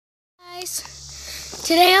guys,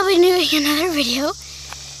 today I'll be doing another video,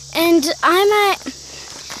 and I'm at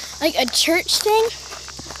like a church thing,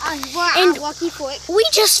 and we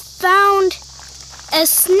just found a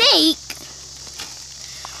snake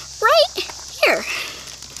right here.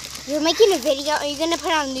 You're making a video? Are you going to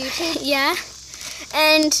put it on YouTube? Yeah,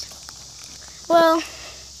 and well,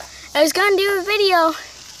 I was going to do a video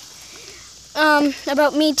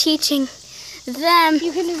about me teaching them.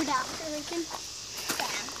 You can do it after, Lincoln.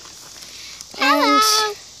 And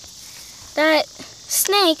that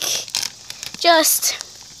snake just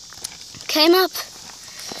came up.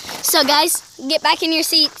 So guys, get back in your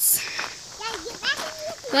seats.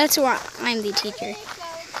 That's why I'm the teacher.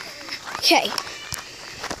 Okay.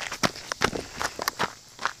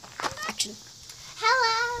 Action.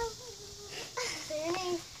 Hello. Your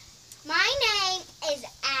name? My name is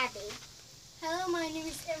Abby. Hello, my name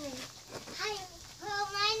is Erin. Hi. Hello,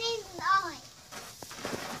 my name is Ollie.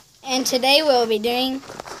 And today we'll be doing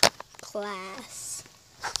class.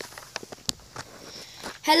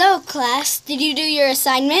 Hello class, did you do your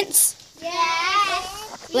assignments?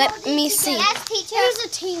 Yes. Let me see. Yes, teacher. Here's a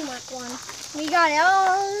teamwork one. We got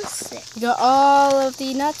all 6. You got all of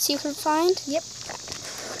the nuts you could find? Yep.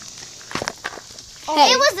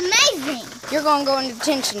 Hey, It was amazing. you're going to go into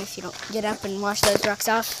detention if you don't get up and wash those rocks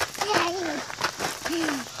off. Yeah.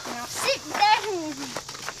 Now sit down.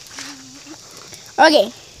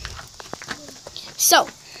 Okay. So,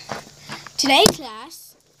 today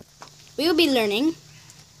class, we will be learning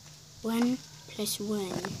 1 plus 1.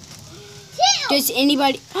 2. Does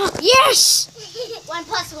anybody... yes! 1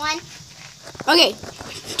 plus 1. Okay,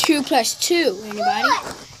 2 plus 2. Anybody?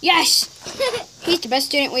 Yes! He's the best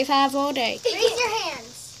student we've had all day. Raise your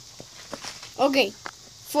hands. Okay,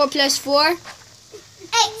 4 plus 4. 8.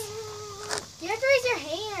 You have to raise your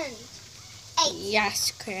hand. 8.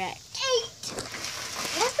 Yes, correct. 8.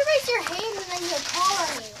 You have to raise your hand and then you'll call on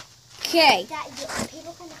you. Okay,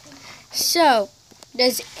 People can think. so,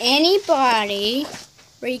 does anybody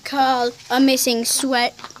recall a missing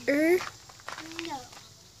sweater? No.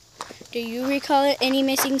 Do you recall any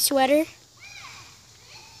missing sweater?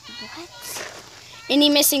 What? Any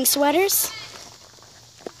missing sweaters?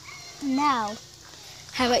 No.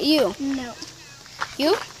 How about you? No.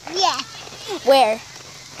 You? Yeah. Where?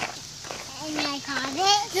 And I caught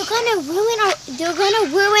it. They're gonna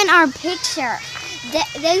ruin our picture.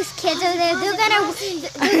 Those kids over there, they're gonna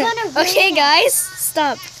ruin Okay, it. guys,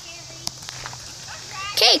 stop.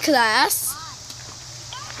 Okay, class.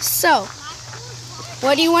 So,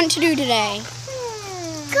 what do you want to do today?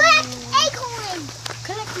 Collect acorns.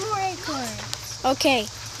 Collect more acorns. Okay,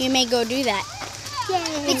 you may go do that.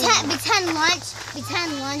 Pretend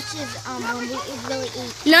lunch is when we really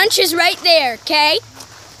eat. Lunch is right there, okay?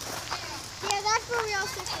 Yeah, that's where we all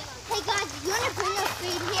sit. Hey guys, you wanna bring our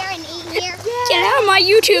food here and eat here? Get out of my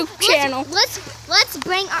YouTube channel. Let's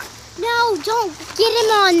bring our. No, don't get him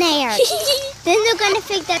on there. Then they're gonna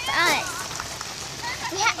think that's us.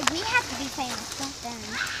 We have to be famous, not them.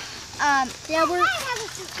 Yeah,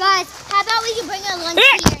 guys. How about we can bring our lunch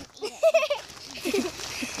here and eat it?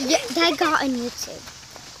 Yeah, that got on YouTube.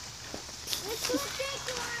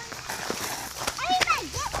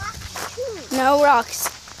 No rocks.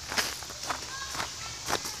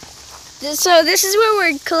 So this is where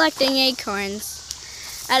we're collecting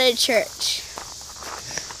acorns at a church.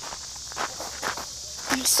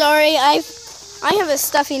 I'm sorry, I have a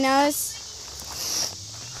stuffy nose.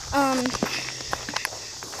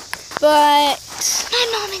 But My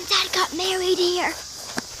mom and dad got married here.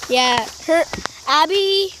 yeah,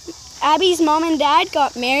 Abby's mom and dad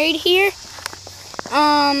got married here. Look,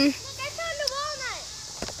 I found a walnut.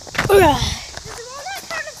 Does the walnut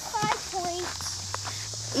count as 5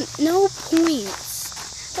 points? No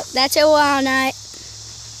points. That's a walnut.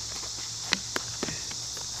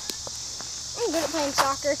 I'm good at playing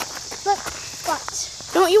soccer, but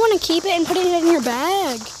Don't you want to keep it and put it in your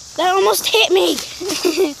bag? That almost hit me.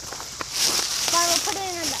 we'll put it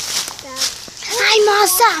in our bag. I'm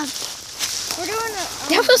awesome. We're doing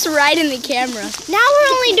That was right in the camera. Now we're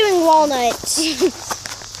only doing walnuts.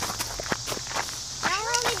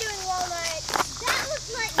 That looks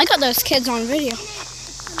like I got those kids on video. the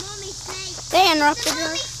mommy snake. They interrupted The her.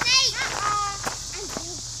 mommy snake.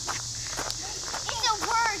 It's a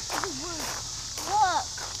word. Look.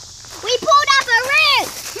 We pulled off a root.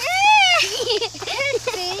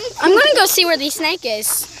 I'm gonna go see where the snake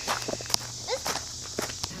is.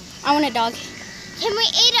 I want a dog. Can we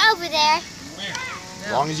eat it over there?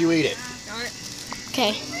 As long as you eat it.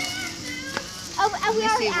 Okay. Oh, we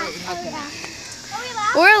already asked.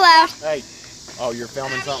 We're allowed. Hey. Oh, you're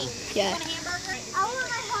filming something? Yeah. I want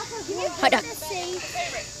my hot dog Hot dog.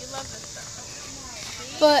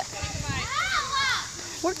 But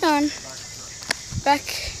we're gone. Back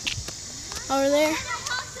over there.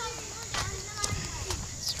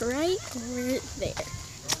 It's right over there.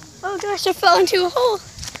 Oh gosh, I fell into a hole.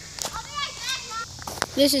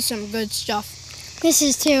 This is some good stuff. This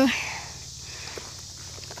is too.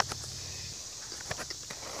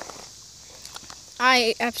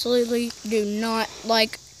 I absolutely do not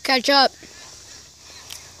like ketchup.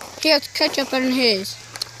 He has ketchup in his.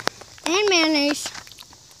 And mayonnaise.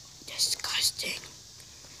 Disgusting.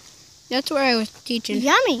 That's where I was teaching.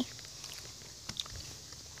 Yummy.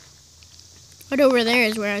 Right over there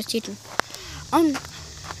is where I was teaching. I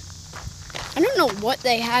don't know what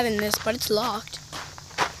they have in this, but it's locked.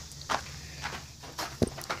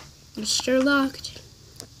 It's sure locked.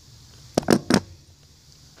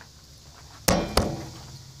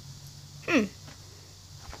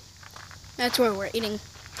 That's where we're eating.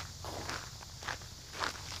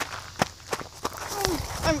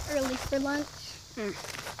 I'm early for lunch.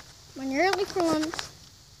 When you're early for lunch,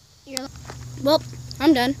 you're... Well,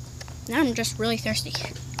 I'm done. Now I'm just really thirsty.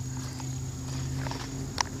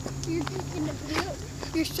 You're taking the video?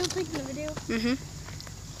 You're still taking the video? Mm-hmm.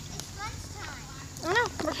 It's lunchtime. I know.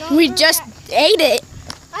 We're going We just ate it.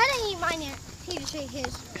 I didn't eat mine yet. He just ate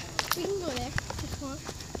his. We can go there if you want.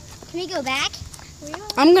 Can we go back?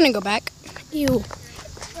 I'm gonna go back. Ew.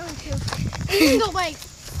 We can go back.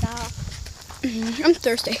 Stop. I'm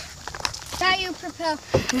thirsty. Got you, Propel.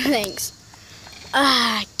 Thanks.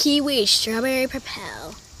 Kiwi strawberry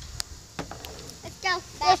Propel. Let's go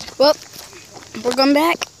back. Well, we're going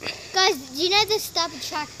back. Guys, do you know this stuff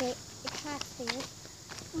attracts bears?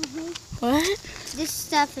 What? This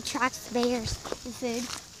stuff attracts bears for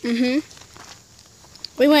food.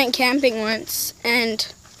 We went camping once, and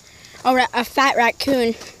a fat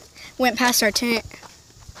raccoon went past our tent.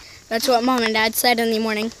 That's what Mom and Dad said in the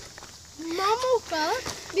morning. Mom woke up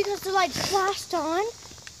because the lights flashed on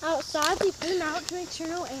outside. We put them out to make sure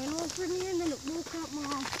no animals were near, and then it woke up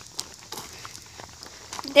Mom.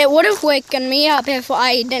 It would have waken me up if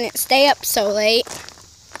I didn't stay up so late,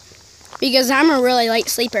 because I'm a really light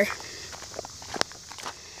sleeper.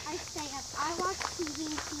 I stay up. I watch TV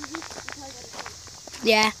because of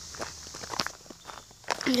Yeah.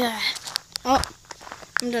 Oh,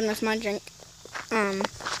 I'm done with my drink. We're eating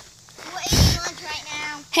lunch right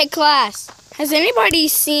now. Hey class, has anybody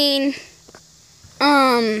seen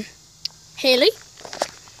Haley?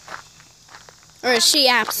 Or is she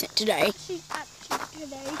absent today? She's absent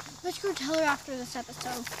today. Let's go tell her after this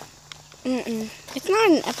episode. It's not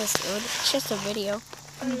an episode, it's just a video.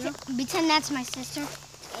 Pretend that's my sister.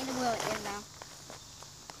 And it will now.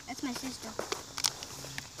 That's my sister.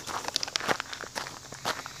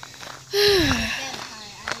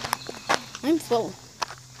 I'm full.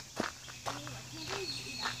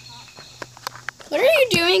 What are you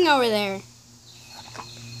doing over there?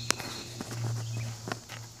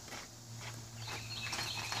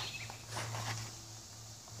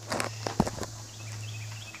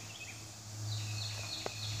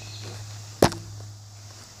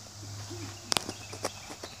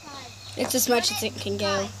 It's as much as it can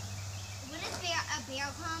go. When a bear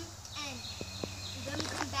comes and then we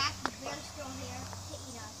come back, the bear's still here to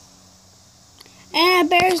eat us.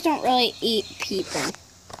 Bears don't really eat people.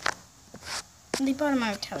 The bottom of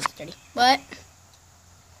my toe is dirty. What?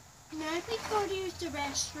 No, I think go to use the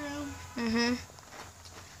restroom.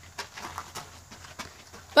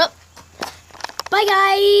 Well, bye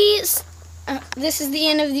guys. This is the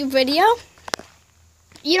end of the video.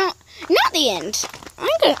 Not the end.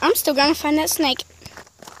 I'm still gonna find that snake.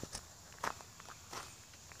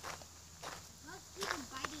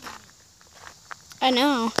 I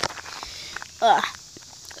know. Ugh.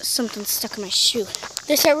 Something stuck in my shoe.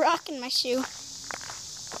 There's a rock in my shoe.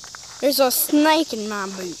 There's a snake in my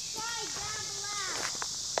boot.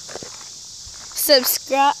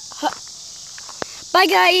 Subscribe. Bye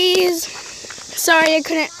guys. Sorry I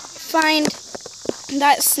couldn't find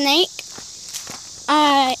that snake.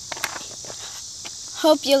 I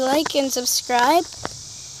hope you like and subscribe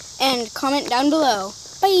and comment down below.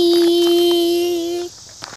 Bye.